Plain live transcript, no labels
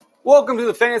Welcome to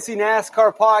the Fantasy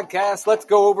NASCAR podcast. Let's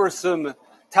go over some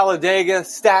Talladega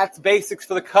stats, basics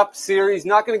for the Cup Series.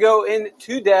 Not going to go in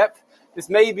too depth. This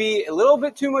may be a little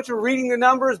bit too much of reading the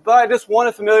numbers, but I just want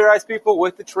to familiarize people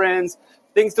with the trends,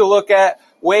 things to look at,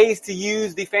 ways to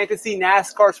use the Fantasy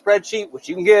NASCAR spreadsheet, which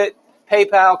you can get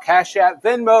PayPal, Cash App,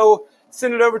 Venmo.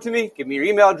 Send it over to me. Give me your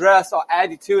email address. I'll add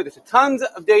you to it. There's tons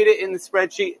of data in the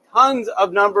spreadsheet, tons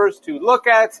of numbers to look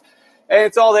at, and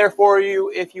it's all there for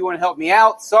you if you want to help me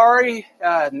out. Sorry,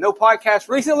 no podcast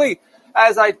recently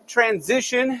as I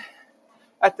transition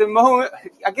at the moment.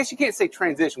 I guess you can't say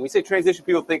transition. When you say transition,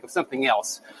 people think of something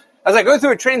else. As I go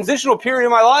through a transitional period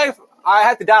in my life, I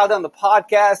have to dial down the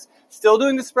podcast. Still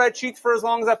doing the spreadsheets for as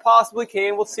long as I possibly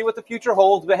can. We'll see what the future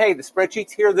holds. But hey, the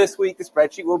spreadsheet's here this week. The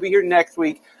spreadsheet will be here next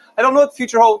week. I don't know what the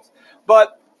future holds,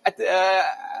 but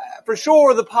for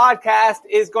sure the podcast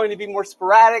is going to be more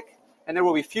sporadic, and there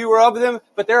will be fewer of them,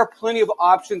 but there are plenty of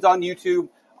options on YouTube,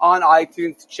 on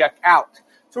iTunes to check out.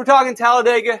 So we're talking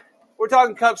Talladega, we're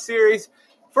talking Cup Series.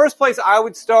 First place I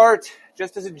would start,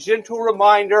 just as a gentle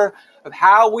reminder of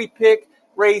how we pick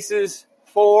races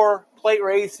for plate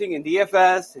racing and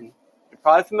DFS, and you're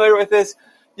probably familiar with this.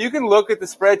 You can look at the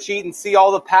spreadsheet and see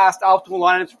all the past optimal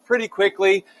lineups pretty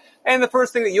quickly. And the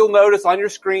first thing that you'll notice on your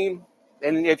screen,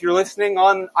 and if you're listening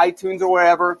on iTunes or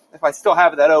wherever, if I still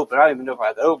have that open, I don't even know if I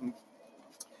have that open,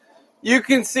 you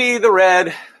can see the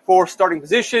red for starting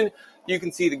position. You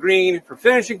can see the green for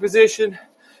finishing position.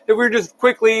 If we're just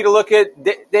quickly to look at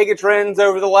Dega trends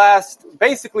over the last,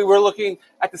 basically we're looking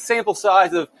at the sample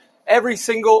size of every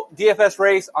single DFS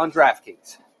race on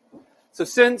DraftKings. So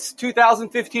since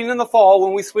 2015 in the fall,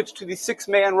 when we switched to the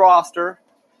 6-man roster,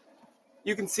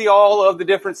 you can see all of the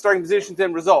different starting positions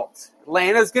and results.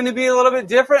 Atlanta's going to be a little bit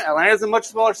different. Atlanta's a much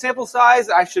smaller sample size.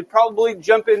 I should probably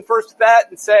jump in first with that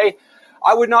and say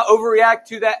I would not overreact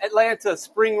to that Atlanta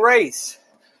spring race.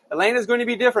 Atlanta's going to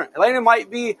be different. Atlanta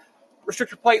might be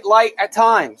restrictor plate light at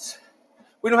times.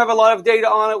 We don't have a lot of data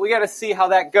on it. We got to see how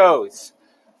that goes.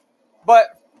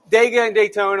 But Dega and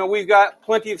Daytona, we've got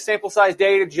plenty of sample size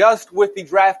data just with the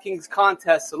DraftKings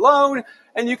contests alone.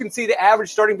 And you can see the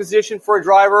average starting position for a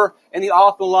driver in the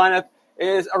optimal lineup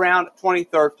is around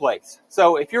 23rd place.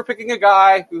 So if you're picking a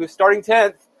guy who is starting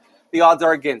 10th, the odds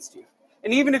are against you.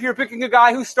 And even if you're picking a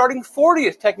guy who's starting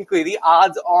 40th, technically, the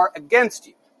odds are against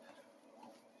you.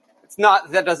 It's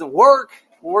not that doesn't work.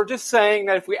 We're just saying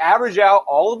that if we average out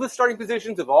all of the starting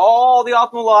positions of all the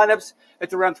optimal lineups,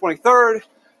 it's around 23rd.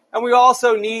 And we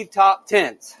also need top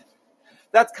 10s.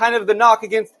 That's kind of the knock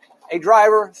against a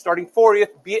driver starting 40th,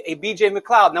 a BJ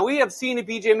McLeod. Now, we have seen a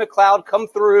BJ McLeod come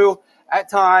through at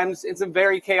times in some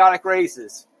very chaotic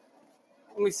races.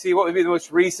 Let me see what would be the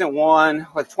most recent one,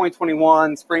 like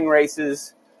 2021 spring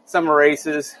races, summer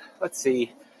races. Let's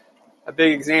see. A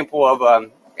big example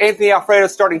of Anthony Alfredo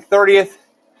starting 30th.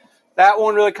 That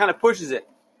one really kind of pushes it.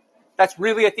 That's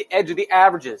really at the edge of the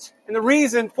averages. And the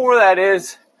reason for that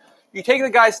is you take the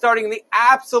guy starting in the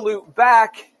absolute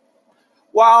back,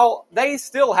 while they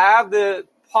still have the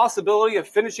possibility of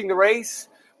finishing the race,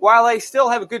 while they still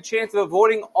have a good chance of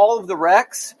avoiding all of the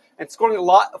wrecks and scoring a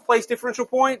lot of place differential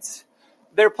points,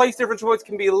 their place differential points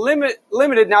can be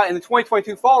limited now in the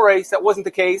 2022 fall race. That wasn't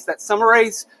the case, that summer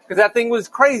race, because that thing was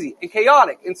crazy and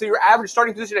chaotic. And so your average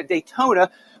starting position at Daytona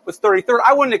was 33rd.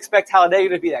 I wouldn't expect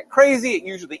Talladega to be that crazy. It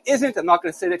usually isn't. I'm not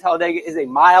going to say that Talladega is a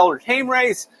mild or tame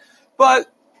race,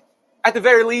 but at the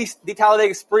very least, the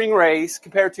Talladega spring race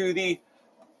compared to the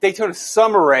Daytona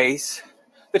summer race,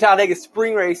 the Talladega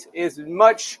spring race is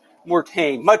much more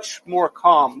tame, much more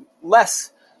calm,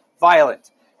 less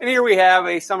violent. And here we have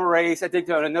a summer race at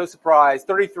Daytona, no surprise,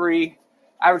 33,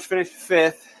 average finish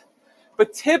 5th.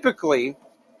 But typically,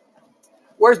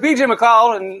 whereas BJ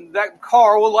McLeod and that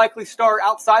car will likely start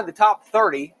outside the top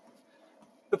 30,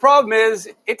 the problem is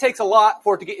it takes a lot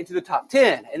for it to get into the top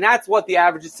 10, and that's what the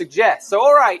averages suggest. So,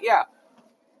 all right, yeah,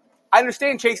 I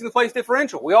understand chasing the place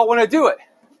differential. We all want to do it.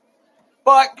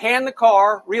 But can the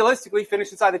car realistically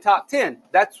finish inside the top 10?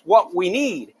 That's what we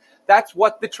need. That's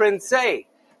what the trends say.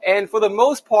 And for the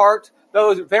most part,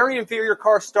 those very inferior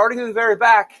cars starting in the very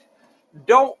back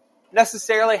don't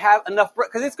necessarily have enough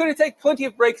brakes, because it's going to take plenty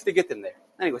of brakes to get them there.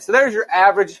 Anyway, so there's your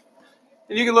average.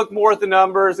 And you can look more at the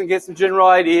numbers and get some general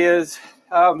ideas.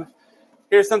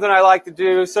 Here's something I like to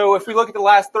do. So if we look at the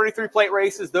last 33 plate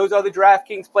races, those are the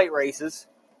DraftKings plate races.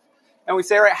 And we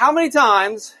say, all right, how many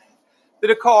times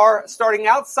did a car starting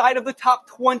outside of the top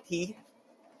 20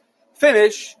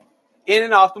 finish in an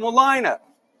optimal lineup?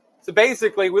 So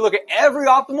basically, we look at every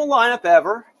optimal lineup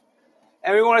ever,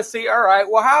 and we want to see, all right,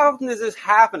 well, how often is this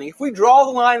happening? If we draw the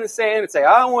line in the sand and say,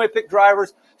 I don't want to pick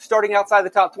drivers starting outside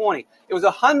the top 20, it was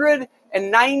 100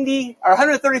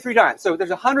 133 times. So there's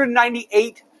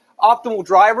 198 optimal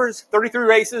drivers, 33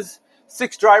 races,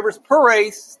 6 drivers per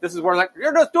race. This is where like,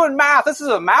 you're just doing math. This is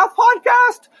a math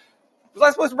podcast? Was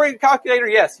I supposed to bring a calculator?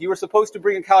 Yes, you were supposed to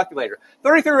bring a calculator.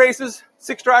 33 races,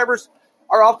 6 drivers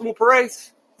are optimal per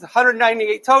race. It's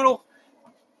 198 total.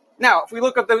 Now, if we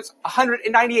look at those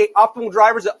 198 optimal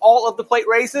drivers at all of the plate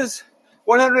races,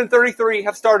 133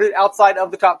 have started outside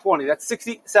of the top 20. That's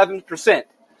 67%.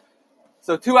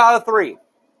 So 2 out of 3.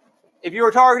 If you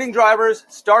are targeting drivers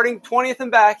starting 20th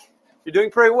and back, you're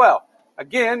doing pretty well.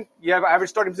 Again, you have an average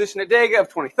starting position at Talladega of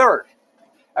 23rd.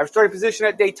 Average starting position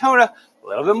at Daytona, a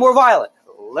little bit more violent,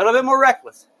 a little bit more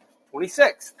reckless,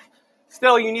 26th.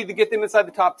 Still, you need to get them inside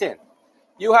the top 10.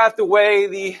 You have to weigh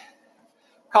the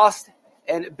cost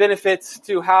and benefits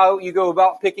to how you go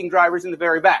about picking drivers in the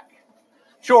very back.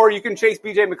 Sure, you can chase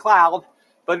BJ McLeod,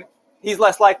 but he's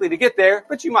less likely to get there,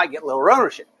 but you might get lower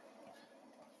ownership.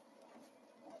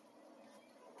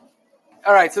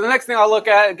 All right, so the next thing I'll look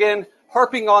at, again,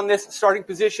 harping on this starting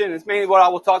position is mainly what I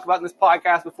will talk about in this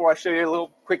podcast before I show you a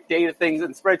little quick data things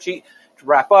in the spreadsheet to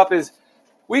wrap up, is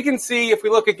we can see if we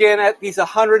look again at these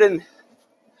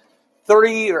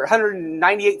 130 or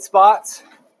 198 spots,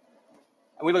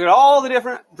 and we look at all the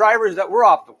different drivers that were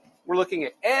optimal. We're looking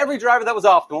at every driver that was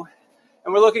optimal,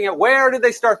 and we're looking at where did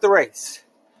they start the race.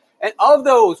 And of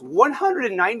those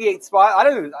 198 spots,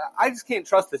 I just can't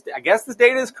trust this. I guess this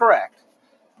data is correct.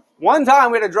 One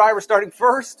time we had a driver starting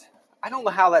first. I don't know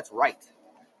how that's right.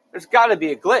 There's got to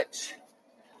be a glitch.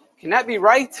 Can that be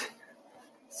right?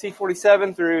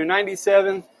 C47 through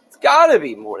 97. It's got to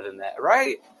be more than that,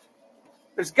 right?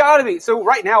 There's got to be. So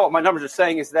right now what my numbers are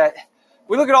saying is that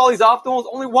we look at all these optimals,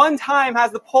 only one time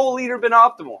has the pole leader been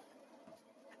optimal.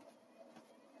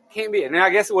 Can't be. And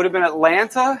I guess it would have been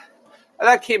Atlanta.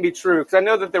 That can't be true because I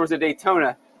know that there was a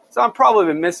Daytona. So I'm probably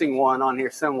been missing one on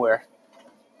here somewhere.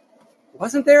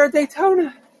 Wasn't there a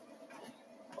Daytona?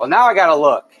 Well, now I got to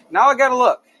look.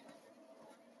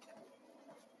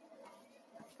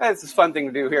 This is a fun thing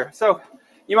to do here. So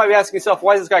you might be asking yourself,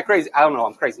 why is this guy crazy? I don't know.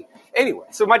 I'm crazy. Anyway,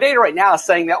 so my data right now is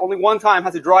saying that only one time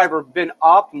has a driver been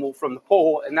optimal from the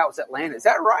pole, and that was Atlanta. Is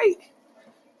that right?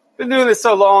 Been doing this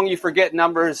so long, you forget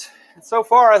numbers. And so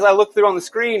far, as I look through on the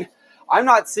screen, I'm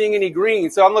not seeing any green.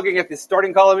 So I'm looking at the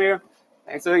starting column here.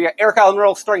 And so you got Eric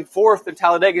Almirola starting 4th in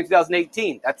Talladega in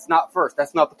 2018. That's not first.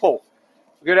 That's not the pole.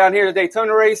 We go down here to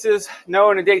Daytona races. No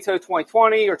one in Daytona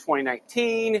 2020 or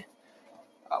 2019.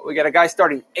 We got a guy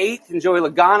starting 8th in Joey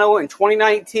Logano in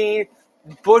 2019.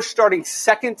 Busch starting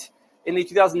 2nd in the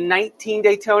 2019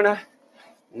 Daytona.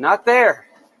 Not there.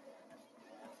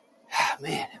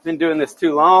 Man, I've been doing this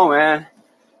too long, man.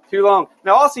 Too long.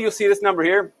 Now, also, you'll see this number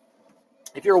here.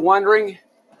 If you're wondering,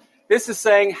 this is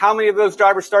saying how many of those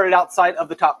drivers started outside of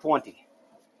the top 20.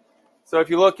 So if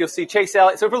you look, you'll see Chase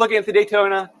Elliott. So if we're looking at the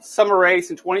Daytona summer race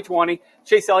in 2020,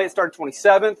 Chase Elliott started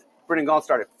 27th. Brendan Gaughan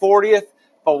started 40th.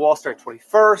 Paul Wall started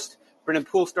 21st. Brendan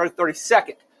Poole started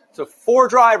 32nd. So 4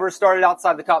 drivers started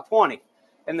outside the top 20.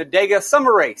 In the Dega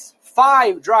summer race,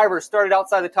 5 drivers started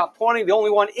outside the top 20. The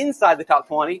only one inside the top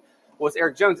 20 was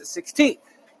Eric Jones at 16th,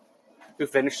 who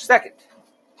finished 2nd.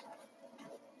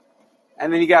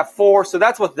 And then you got 4. So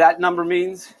that's what that number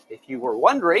means, if you were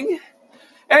wondering.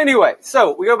 Anyway,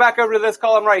 so we go back over to this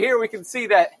column right here. We can see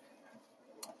that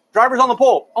drivers on the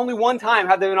pole, only one time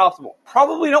have they been optimal.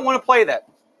 Probably don't want to play that.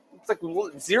 It's like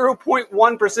 0.1%.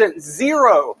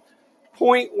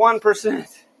 0.1%.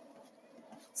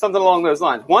 Something along those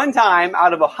lines. One time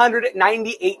out of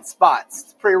 198 spots.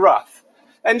 It's pretty rough.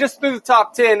 And just through the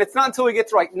top 10, it's not until we get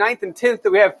to like 9th and 10th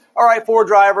that we have, 4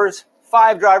 drivers,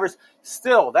 5 drivers.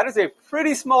 Still, that is a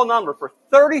pretty small number for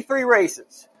 33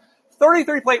 races.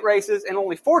 33 plate races, and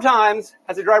only 4 times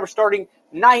has a driver starting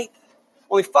 9th.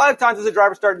 Only 5 times has a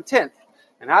driver starting 10th.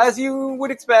 And as you would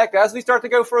expect, as we start to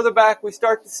go further back, we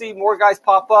start to see more guys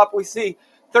pop up. We see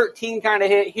 13 kind of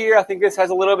hit here. I think this has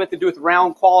a little bit to do with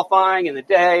round qualifying in the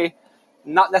day.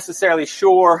 Not necessarily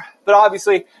sure. But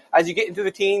obviously, as you get into the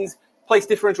teens, place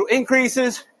differential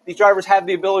increases. These drivers have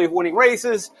the ability of winning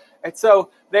races. And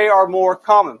so they are more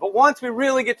common. But once we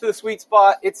really get to the sweet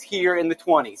spot, it's here in the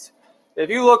 20s. If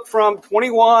you look from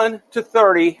 21 to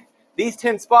 30, these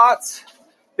 10 spots,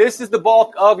 this is the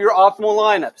bulk of your optimal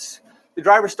lineups. The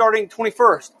driver starting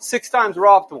 21st, 6 times were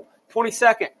optimal.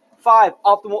 22nd, 5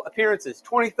 optimal appearances.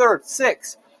 23rd,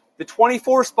 6. The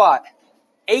 24 spot,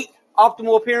 8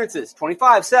 optimal appearances.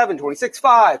 25, 7, 26,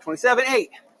 5, 27, 8,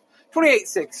 28,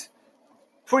 6,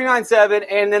 29, 7.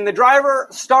 And then the driver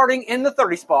starting in the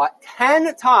 30 spot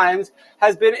 10 times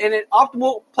has been in an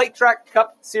optimal Plate Track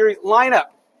Cup Series lineup.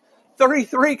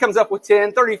 33 comes up with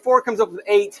 10. 34 comes up with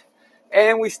 8.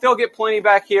 and we still get plenty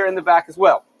back here in the back as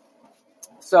well.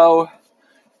 So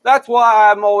that's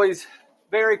why I'm always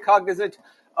very cognizant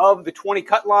of the 20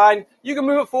 cut line. You can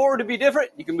move it forward to be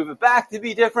different. You can move it back to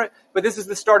be different. But this is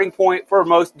the starting point for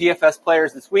most DFS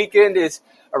players this weekend is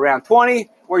around 20.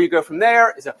 Where you go from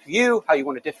there is up to you, how you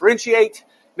want to differentiate.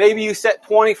 Maybe you set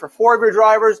 20 for 4 of your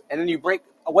drivers, and then you break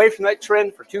away from that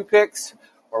trend for 2 picks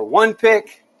or 1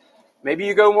 pick. Maybe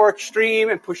you go more extreme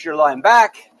and push your line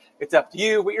back. It's up to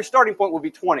you, but your starting point will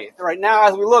be 20. Right now,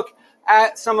 as we look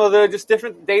at some of the just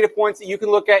different data points that you can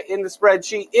look at in the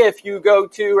spreadsheet, if you go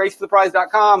to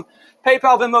racefortheprize.com,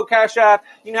 PayPal, Venmo, Cash App,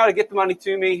 you know how to get the money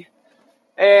to me.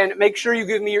 And make sure you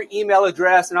give me your email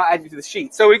address, and I'll add you to the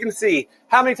sheet. So we can see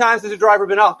how many times has a driver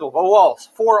been optimal. Bubba Wallace,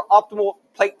 4 optimal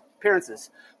plate appearances.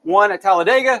 1 at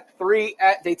Talladega, 3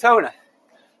 at Daytona.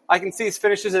 I can see his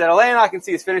finishes at Atlanta. I can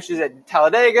see his finishes at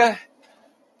Talladega.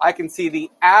 I can see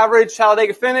the average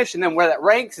Talladega finish, and then where that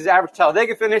ranks. His average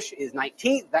Talladega finish is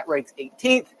 19th. That ranks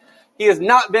 18th. He has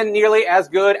not been nearly as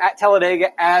good at Talladega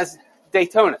as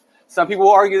Daytona. Some people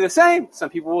will argue the same. Some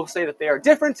people will say that they are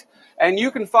different. And you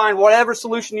can find whatever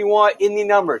solution you want in the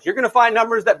numbers. You're going to find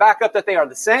numbers that back up that they are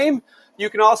the same. You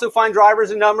can also find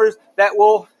drivers and numbers that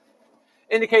will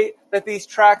indicate that these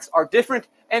tracks are different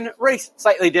and race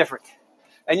slightly different.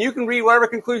 And you can read whatever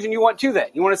conclusion you want to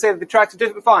that. You want to say that the tracks are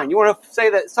different, fine. You want to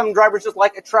say that some drivers just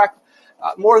like a track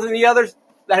more than the others,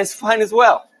 that is fine as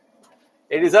well.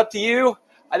 It is up to you.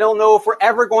 I don't know if we're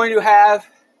ever going to have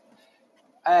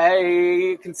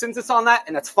a consensus on that,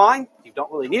 and that's fine. You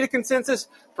don't really need a consensus.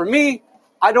 For me,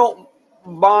 I don't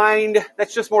mind.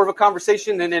 That's just more of a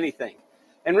conversation than anything.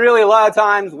 And really, a lot of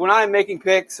times when I'm making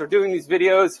picks or doing these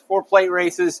videos for plate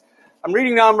races, I'm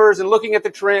reading numbers and looking at the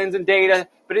trends and data,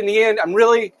 but in the end, I'm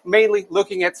really mainly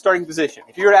looking at starting position.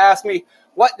 If you were to ask me,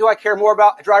 what do I care more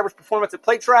about, a driver's performance at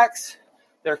plate tracks,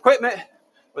 their equipment,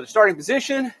 or the starting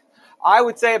position, I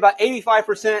would say about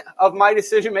 85% of my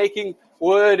decision-making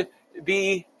would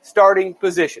be starting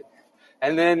position.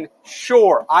 And then,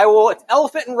 sure, it's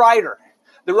elephant and rider.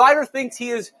 The rider thinks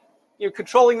he is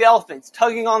controlling the elephants,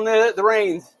 tugging on the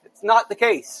reins. It's not the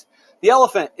case. The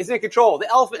elephant is in control. The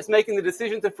elephant is making the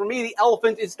decisions, and for me, the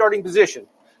elephant is starting position.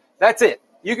 That's it.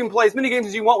 You can play as many games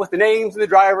as you want with the names and the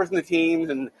drivers and the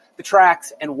teams and the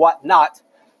tracks and whatnot.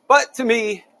 But to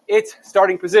me, it's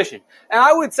starting position. And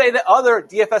I would say that other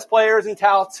DFS players and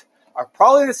touts are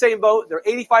probably in the same boat. They're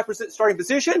 85% starting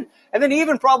position, and then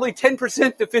even probably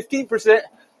 10% to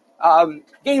 15%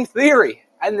 game theory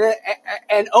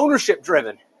and ownership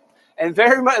driven. And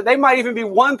very much, they might even be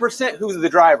 1% who's the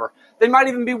driver. They might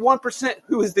even be 1%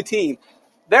 who is the team.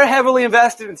 They're heavily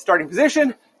invested in starting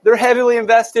position. They're heavily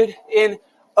invested in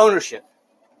ownership.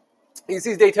 You can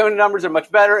see his Daytona numbers are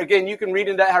much better. Again, you can read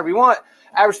into that however you want.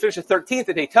 Average finish of 13th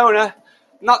at Daytona.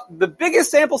 Not the biggest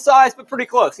sample size, but pretty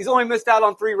close. He's only missed out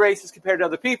on 3 races compared to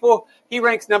other people. He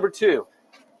ranks number 2.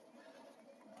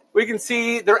 We can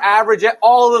see their average at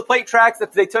all of the plate tracks.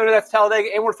 That's Daytona, that's Talladega,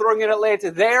 and we're throwing in Atlanta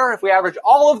there. If we average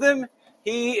all of them,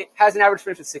 he has an average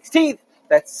finish of 16th.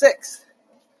 That's 6th.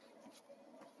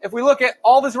 If we look at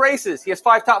all of his races, he has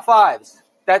 5 top 5s.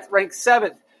 That ranks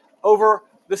 7th over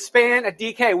the span at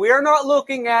DK. We are not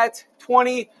looking at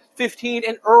 2015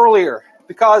 and earlier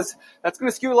because that's going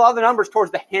to skew a lot of the numbers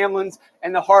towards the Hamlins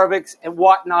and the Harvicks and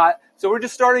whatnot. So we're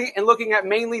just starting and looking at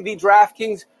mainly the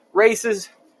DraftKings races.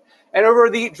 And over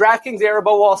the DraftKings era,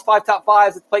 Bubba Wallace 5 top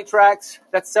 5s at plate tracks.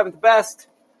 That's 7th best.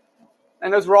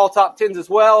 And those were all top 10s as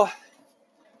well.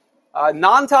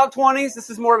 Non-top 20s, this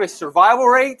is more of a survival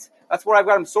rate. That's what I've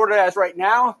got them sorted as right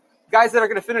now. Guys that are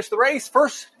going to finish the race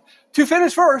first. To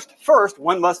finish first,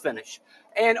 one must finish.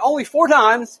 And only 4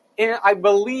 times in, I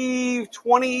believe,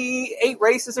 28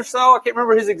 races or so. I can't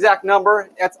remember his exact number.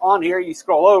 That's on here. You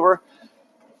scroll over.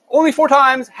 Only 4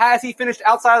 times has he finished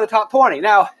outside of the top 20.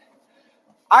 Now,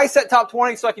 I set top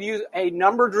 20 so I could use a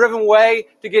number-driven way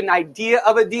to get an idea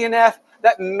of a DNF.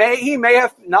 He may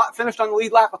have not finished on the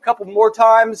lead lap a couple more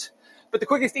times, but the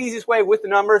quickest, easiest way with the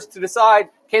numbers to decide,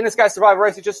 can this guy survive a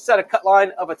race, is just set a cut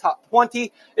line of a top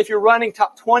 20. If you're running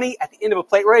top 20 at the end of a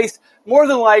plate race, more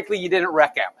than likely you didn't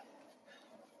wreck out.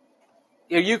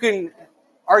 You can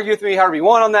argue with me however you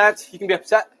want on that. You can be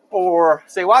upset or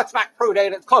say, well, it's not pro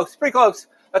data. It's close, pretty close.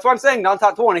 That's why I'm saying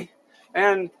non-top 20.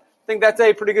 And I think that's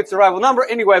a pretty good survival number.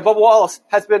 Anyway, Bubba Wallace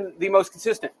has been the most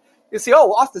consistent. You see,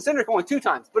 Austin Cindric only 2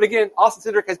 times. But again,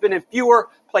 Austin Cindric has been in fewer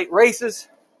plate races.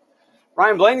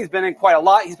 Ryan Blaney's been in quite a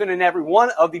lot. He's been in every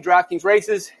one of the DraftKings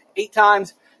races 8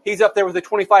 times. He's up there with a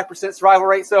 25% survival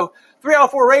rate. So 3 out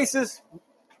of 4 races,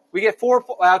 we get 4.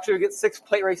 Actually, we get 6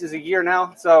 plate races a year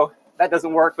now. So that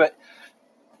doesn't work. But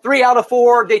 3 out of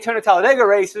 4 Daytona Talladega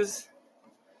races,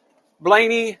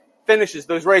 Blaney finishes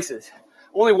those races.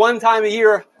 Only one time a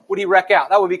year would he wreck out.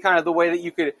 That would be kind of the way that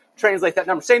you could translate that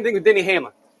number. Same thing with Denny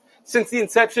Hamlin. Since the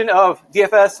inception of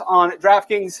DFS on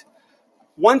DraftKings,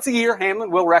 once a year, Hamlin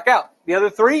will wreck out. The other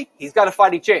three, he's got a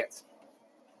fighting chance.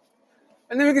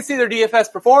 And then we can see their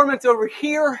DFS performance over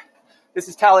here. This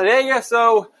is Talladega.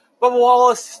 So Bubba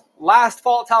Wallace, last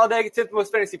fall at Talladega, 10th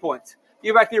most fantasy points.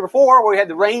 You go back to the year before where we had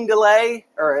the rain delay,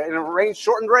 or in a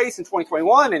rain-shortened race in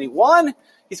 2021, and he won.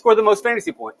 He scored the most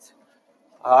fantasy points.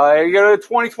 You go to the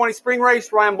 2020 spring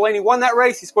race, Ryan Blaney won that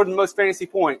race. He scored the most fantasy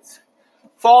points.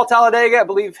 Fall Talladega, I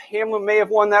believe Hamlin may have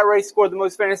won that race, scored the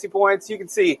most fantasy points. You can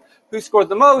see who scored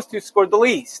the most, who scored the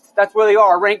least. That's where they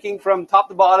are, ranking from top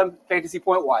to bottom, fantasy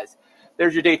point-wise.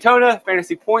 There's your Daytona,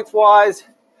 fantasy points-wise.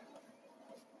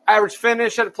 Average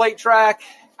finish at a plate track,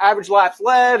 average laps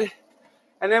led.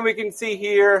 And then we can see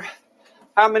here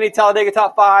how many Talladega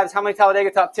top 5s, how many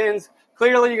Talladega top 10s.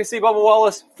 Clearly, you can see Bubba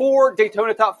Wallace, 4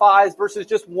 Daytona top 5s versus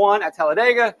just 1 at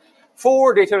Talladega.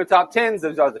 4 Daytona top 10s,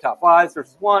 those are the top 5s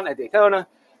versus 1 at Daytona.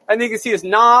 And then you can see his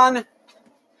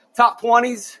non-top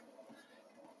 20s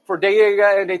for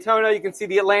Talladega and Daytona. You can see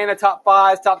the Atlanta top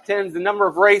 5s, top 10s, the number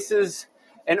of races,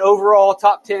 and overall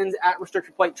top 10s at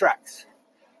restricted plate tracks.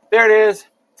 There it is.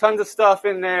 Tons of stuff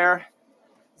in there.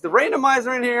 Is the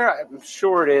randomizer in here? I'm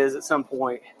sure it is at some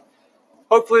point.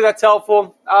 Hopefully that's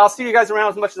helpful. I'll see you guys around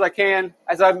as much as I can.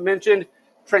 As I've mentioned,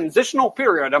 transitional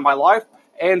period in my life.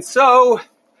 And so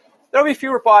there'll be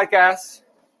fewer podcasts.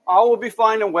 All will be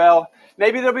fine and well.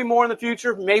 Maybe there'll be more in the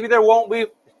future. Maybe there won't be.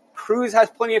 Cruz has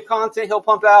plenty of content he'll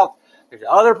pump out. There's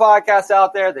other podcasts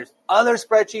out there. There's other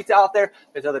spreadsheets out there.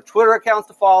 There's other Twitter accounts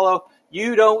to follow.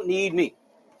 You don't need me.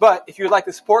 But if you would like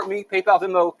to support me, PayPal,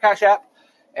 Venmo, Cash App,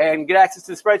 and get access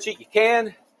to the spreadsheet, you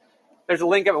can. There's a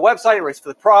link at my website, Race for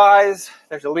the Prize.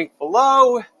 There's a link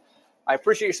below. I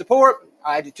appreciate your support.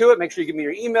 I add you to it. Make sure you give me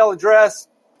your email address.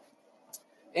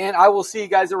 And I will see you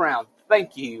guys around.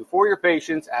 Thank you for your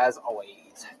patience, as always.